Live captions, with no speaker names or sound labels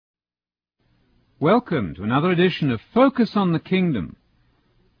Welcome to another edition of Focus on the Kingdom.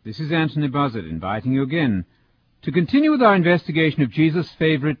 This is Anthony Buzzard inviting you again to continue with our investigation of Jesus'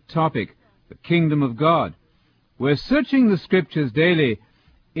 favorite topic, the Kingdom of God. We're searching the Scriptures daily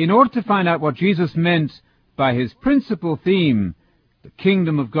in order to find out what Jesus meant by his principal theme, the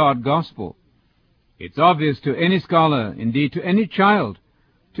Kingdom of God gospel. It's obvious to any scholar, indeed to any child,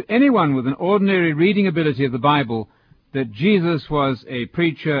 to anyone with an ordinary reading ability of the Bible, that Jesus was a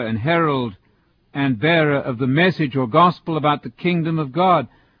preacher and herald and bearer of the message or gospel about the kingdom of God.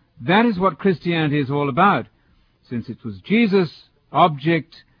 That is what Christianity is all about. Since it was Jesus'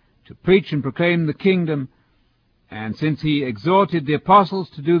 object to preach and proclaim the kingdom, and since he exhorted the apostles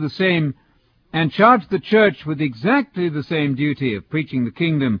to do the same, and charged the church with exactly the same duty of preaching the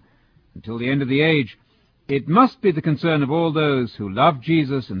kingdom until the end of the age, it must be the concern of all those who love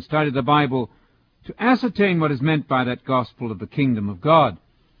Jesus and study the Bible to ascertain what is meant by that gospel of the kingdom of God.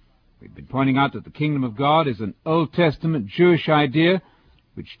 We've been pointing out that the kingdom of God is an Old Testament Jewish idea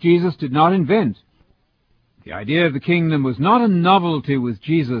which Jesus did not invent. The idea of the kingdom was not a novelty with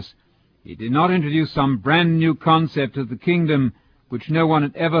Jesus. He did not introduce some brand new concept of the kingdom which no one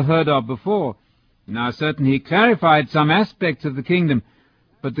had ever heard of before. Now, certainly he clarified some aspects of the kingdom,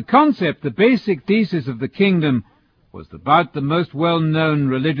 but the concept, the basic thesis of the kingdom, was about the most well-known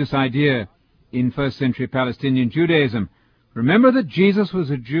religious idea in first-century Palestinian Judaism. Remember that Jesus was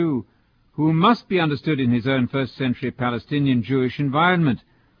a Jew who must be understood in his own first-century Palestinian Jewish environment.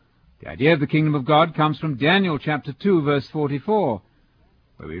 The idea of the kingdom of God comes from Daniel chapter 2, verse 44,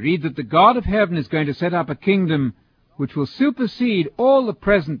 where we read that the God of heaven is going to set up a kingdom which will supersede all the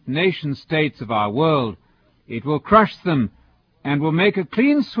present nation-states of our world. It will crush them and will make a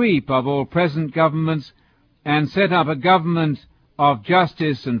clean sweep of all present governments and set up a government of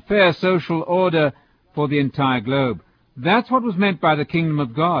justice and fair social order for the entire globe. That's what was meant by the kingdom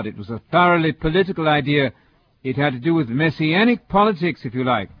of God. It was a thoroughly political idea. It had to do with messianic politics, if you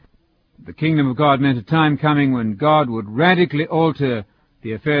like. The kingdom of God meant a time coming when God would radically alter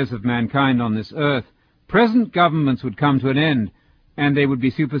the affairs of mankind on this earth. Present governments would come to an end, and they would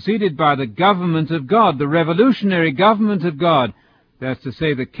be superseded by the government of God, the revolutionary government of God. That's to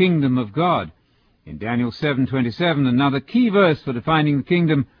say, the kingdom of God. In Daniel 7:27, another key verse for defining the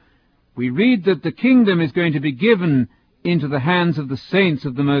kingdom, we read that the kingdom is going to be given into the hands of the saints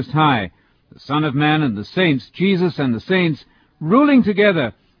of the Most High, the Son of Man and the saints, Jesus and the saints, ruling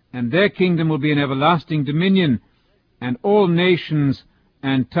together, and their kingdom will be an everlasting dominion, and all nations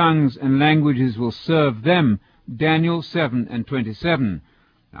and tongues and languages will serve them. Daniel 7:27.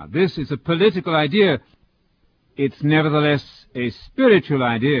 Now this is a political idea. It's nevertheless a spiritual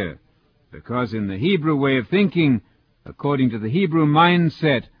idea, because in the Hebrew way of thinking, according to the Hebrew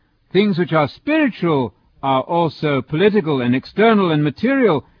mindset, things which are spiritual are also political and external and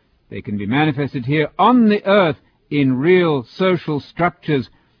material. They can be manifested here on the earth in real social structures.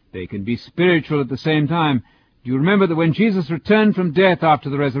 They can be spiritual at the same time. Do you remember that when Jesus returned from death after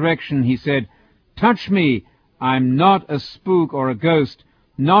the resurrection, he said, "Touch me, I'm not a spook or a ghost,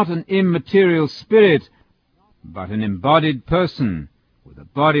 not an immaterial spirit, but an embodied person with a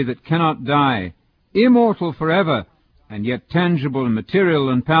body that cannot die, immortal forever, and yet tangible and material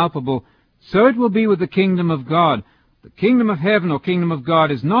and palpable." So it will be with the kingdom of God. The kingdom of heaven or kingdom of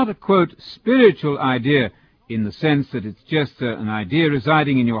God is not a, quote, spiritual idea in the sense that it's just an idea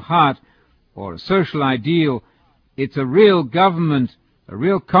residing in your heart or a social ideal. It's a real government, a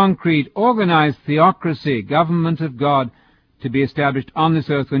real concrete, organized theocracy, government of God, to be established on this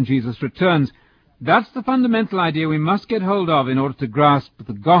earth when Jesus returns. That's the fundamental idea we must get hold of in order to grasp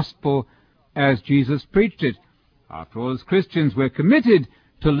the gospel as Jesus preached it. After all, as Christians, we're committed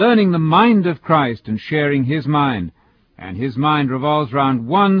to learning the mind of Christ and sharing his mind. And his mind revolves around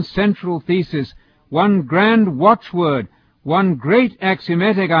one central thesis, one grand watchword, one great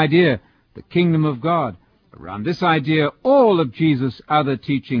axiomatic idea, the kingdom of God. Around this idea, all of Jesus' other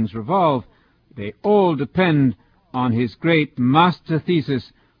teachings revolve. They all depend on his great master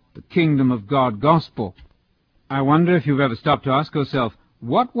thesis, the kingdom of God gospel. I wonder if you've ever stopped to ask yourself,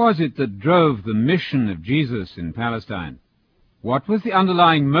 what was it that drove the mission of Jesus in Palestine? What was the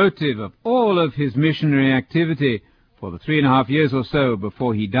underlying motive of all of his missionary activity for the 3.5 years or so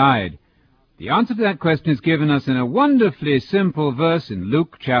before he died? The answer to that question is given us in a wonderfully simple verse in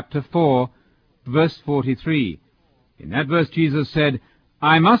Luke chapter 4, verse 43. In that verse Jesus said,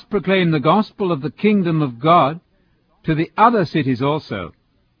 "I must proclaim the gospel of the kingdom of God to the other cities also."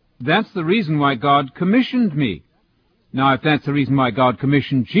 That's the reason why God commissioned me. Now, if that's the reason why God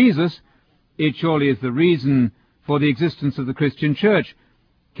commissioned Jesus, it surely is the reason for the existence of the Christian church.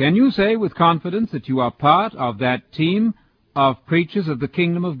 Can you say with confidence that you are part of that team of preachers of the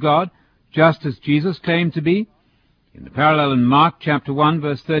kingdom of God? just as Jesus claimed to be? In the parallel in Mark chapter 1,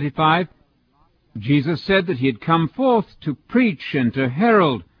 verse 35, Jesus said that he had come forth to preach and to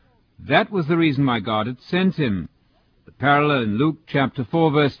herald. That was the reason why God had sent him. The parallel in Luke chapter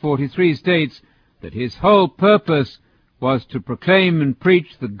 4, verse 43 states that his whole purpose was to proclaim and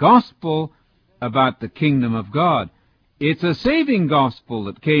preach the gospel about the kingdom of God. It's a saving gospel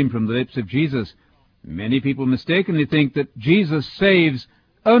that came from the lips of Jesus. Many people mistakenly think that Jesus saves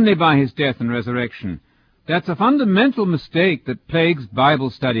only by his death and resurrection. That's a fundamental mistake that plagues Bible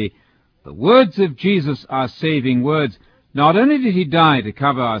study. The words of Jesus are saving words. Not only did he die to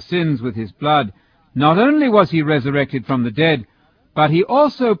cover our sins with his blood, not only was he resurrected from the dead, but he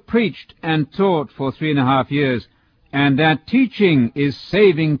also preached and taught for 3.5 years, and that teaching is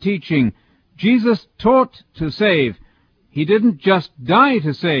saving teaching. Jesus taught to save. He didn't just die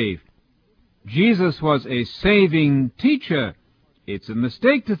to save. Jesus was a saving teacher. It's a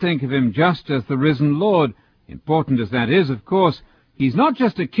mistake to think of him just as the risen Lord. Important as that is, of course, he's not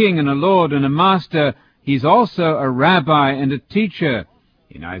just a king and a lord and a master, he's also a rabbi and a teacher.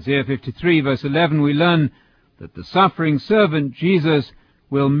 In Isaiah 53, verse 11, we learn that the suffering servant, Jesus,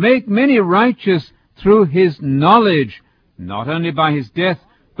 will make many righteous through his knowledge, not only by his death,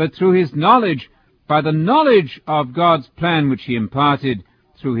 but through his knowledge, by the knowledge of God's plan which he imparted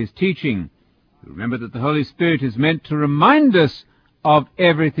through his teaching. Remember that the Holy Spirit is meant to remind us of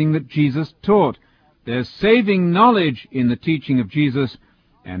everything that Jesus taught. There's saving knowledge in the teaching of Jesus,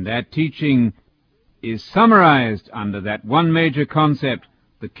 and that teaching is summarized under that one major concept,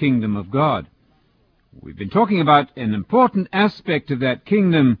 the kingdom of God. We've been talking about an important aspect of that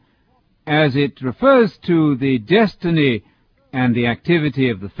kingdom as it refers to the destiny and the activity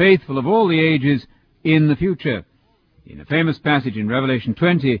of the faithful of all the ages in the future. In a famous passage in Revelation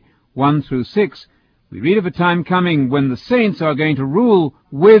 20, 1 through 6, we read of a time coming when the saints are going to rule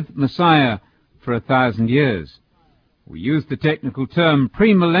with Messiah for 1,000 years. We use the technical term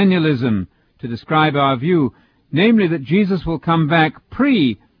premillennialism to describe our view, namely that Jesus will come back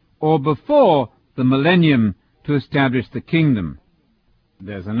pre or before the millennium to establish the kingdom.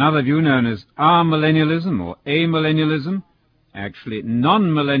 There's another view known as amillennialism or amillennialism, actually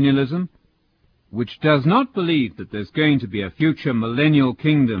non-millennialism, which does not believe that there's going to be a future millennial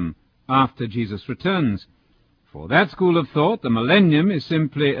kingdom after Jesus returns. For that school of thought, the millennium is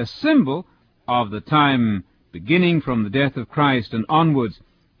simply a symbol of the time beginning from the death of Christ and onwards.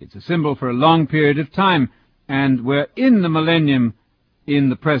 It's a symbol for a long period of time, and we're in the millennium in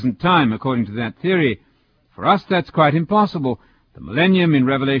the present time, according to that theory. For us, that's quite impossible. The millennium in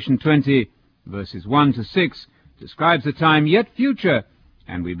Revelation 20, verses 1 to 6, describes a time yet future,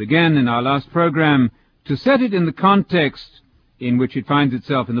 and we began in our last program to set it in the context in which it finds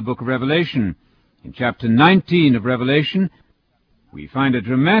itself in the book of Revelation. In chapter 19 of Revelation, we find a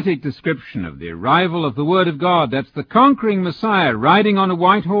dramatic description of the arrival of the Word of God. That's the conquering Messiah riding on a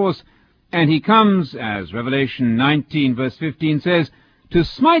white horse, and he comes, as Revelation 19 verse 15 says, to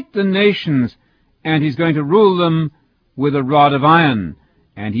smite the nations, and he's going to rule them with a rod of iron,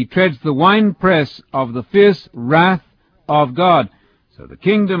 and he treads the winepress of the fierce wrath of God. So the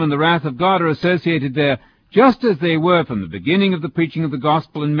kingdom and the wrath of God are associated there, just as they were from the beginning of the preaching of the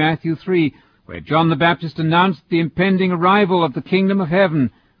gospel in Matthew 3, where John the Baptist announced the impending arrival of the kingdom of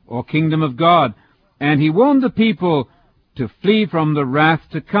heaven, or kingdom of God, and he warned the people to flee from the wrath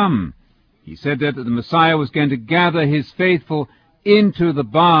to come. He said that the Messiah was going to gather his faithful into the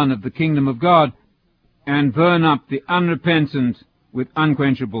barn of the kingdom of God and burn up the unrepentant with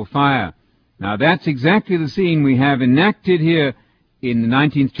unquenchable fire. Now that's exactly the scene we have enacted here in the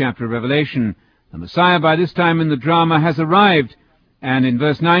 19th chapter of Revelation. The Messiah by this time in the drama has arrived, and in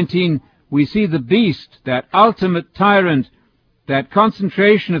verse 19 we see the beast, that ultimate tyrant, that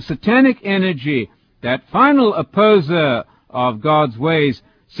concentration of satanic energy, that final opposer of God's ways,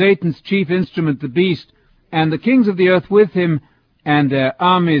 Satan's chief instrument, the beast, and the kings of the earth with him and their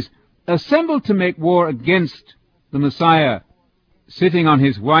armies, assembled to make war against the Messiah, sitting on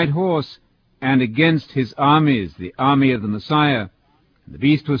his white horse, and against his armies, the army of the Messiah. The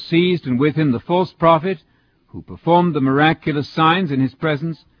beast was seized, and with him the false prophet, who performed the miraculous signs in his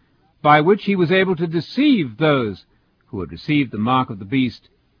presence, by which he was able to deceive those who had received the mark of the beast,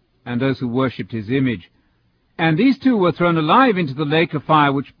 and those who worshipped his image. And these two were thrown alive into the lake of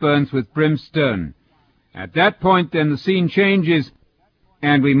fire which burns with brimstone. At that point, then, the scene changes,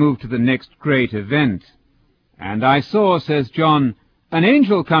 and we move to the next great event. And I saw, says John, an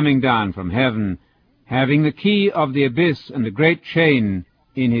angel coming down from heaven, having the key of the abyss and a great chain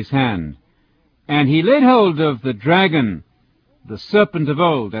in his hand. And he laid hold of the dragon, the serpent of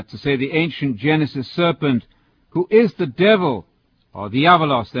old, that's to say the ancient Genesis serpent, who is the devil or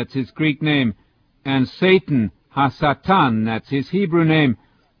Diabolos, that's his Greek name, and Satan, Hasatan, that's his Hebrew name,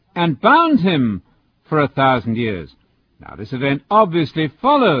 and bound him for 1,000 years. Now, this event obviously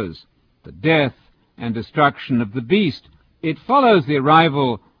follows the death and destruction of the beast. It follows the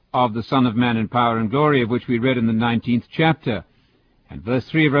arrival of the Son of Man in power and glory, of which we read in the 19th chapter. And verse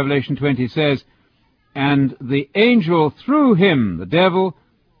 3 of Revelation 20 says, "And the angel threw him," the devil,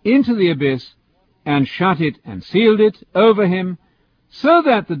 "into the abyss, and shut it and sealed it over him, so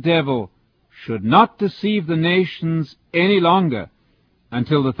that the devil should not deceive the nations any longer,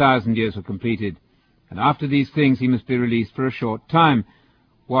 until the 1,000 years were completed. And after these things he must be released for a short time."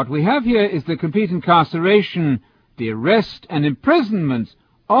 What we have here is the complete incarceration, the arrest and imprisonment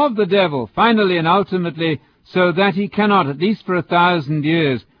of the devil, finally and ultimately, so that he cannot, at least for 1,000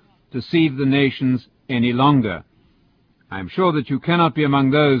 years, deceive the nations any longer. I am sure that you cannot be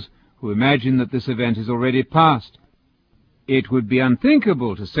among those who imagine that this event is already past. It would be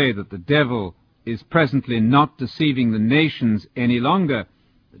unthinkable to say that the devil is presently not deceiving the nations any longer.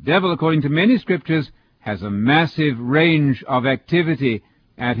 The devil, according to many scriptures, has a massive range of activity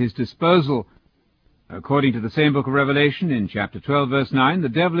at his disposal. According to the same book of Revelation, in chapter 12, verse 9, the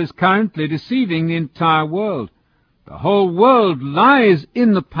devil is currently deceiving the entire world. The whole world lies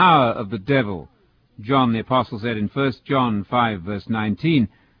in the power of the devil. John the Apostle said in 1 John 5, verse 19,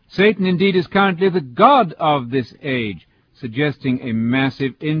 Satan indeed is currently the god of this age, suggesting a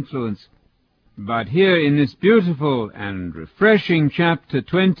massive influence. But here in this beautiful and refreshing chapter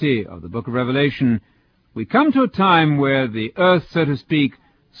 20 of the book of Revelation, we come to a time where the earth, so to speak,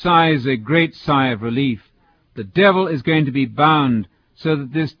 sighs a great sigh of relief. The devil is going to be bound so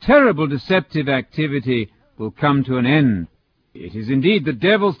that this terrible deceptive activity will come to an end. It is indeed the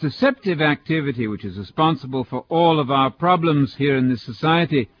devil's deceptive activity which is responsible for all of our problems here in this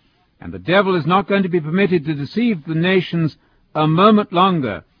society, and the devil is not going to be permitted to deceive the nations a moment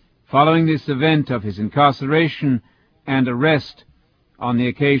longer following this event of his incarceration and arrest on the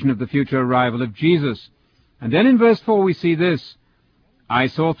occasion of the future arrival of Jesus. And then in verse 4 we see this, "I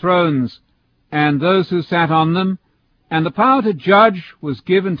saw thrones, and those who sat on them, and the power to judge was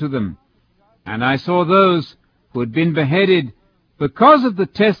given to them. And I saw those who had been beheaded because of the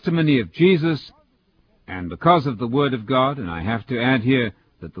testimony of Jesus and because of the Word of God." And I have to add here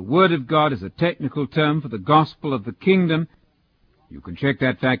that the Word of God is a technical term for the gospel of the kingdom. You can check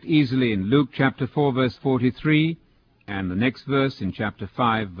that fact easily in Luke chapter 4, verse 43, and the next verse in chapter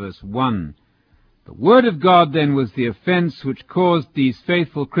 5, verse 1. The Word of God, then, was the offense which caused these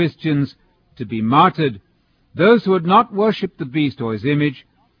faithful Christians to be martyred, those who had not worshipped the beast or his image,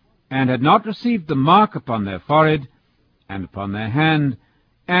 and had not received the mark upon their forehead and upon their hand,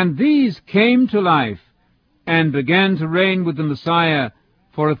 and these came to life and began to reign with the Messiah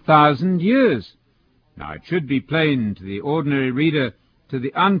for 1,000 years. Now, it should be plain to the ordinary reader, to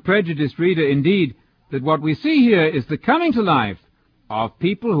the unprejudiced reader indeed, that what we see here is the coming to life of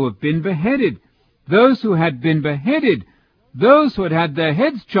people who have been beheaded. Those who had been beheaded, those who had had their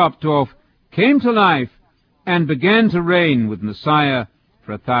heads chopped off, came to life and began to reign with Messiah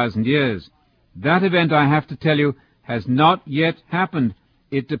for 1,000 years. That event, I have to tell you, has not yet happened.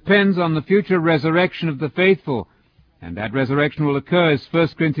 It depends on the future resurrection of the faithful, and that resurrection will occur, as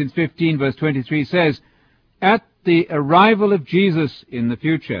 1 Corinthians 15, verse 23 says, at the arrival of Jesus in the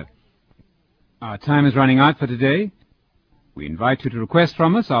future. Our time is running out for today. We invite you to request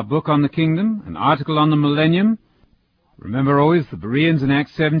from us our book on the kingdom, an article on the millennium. Remember always the Bereans in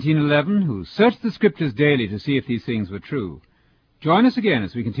Acts 17:11, who searched the Scriptures daily to see if these things were true. Join us again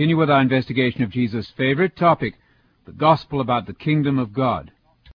as we continue with our investigation of Jesus' favorite topic, the gospel about the kingdom of God.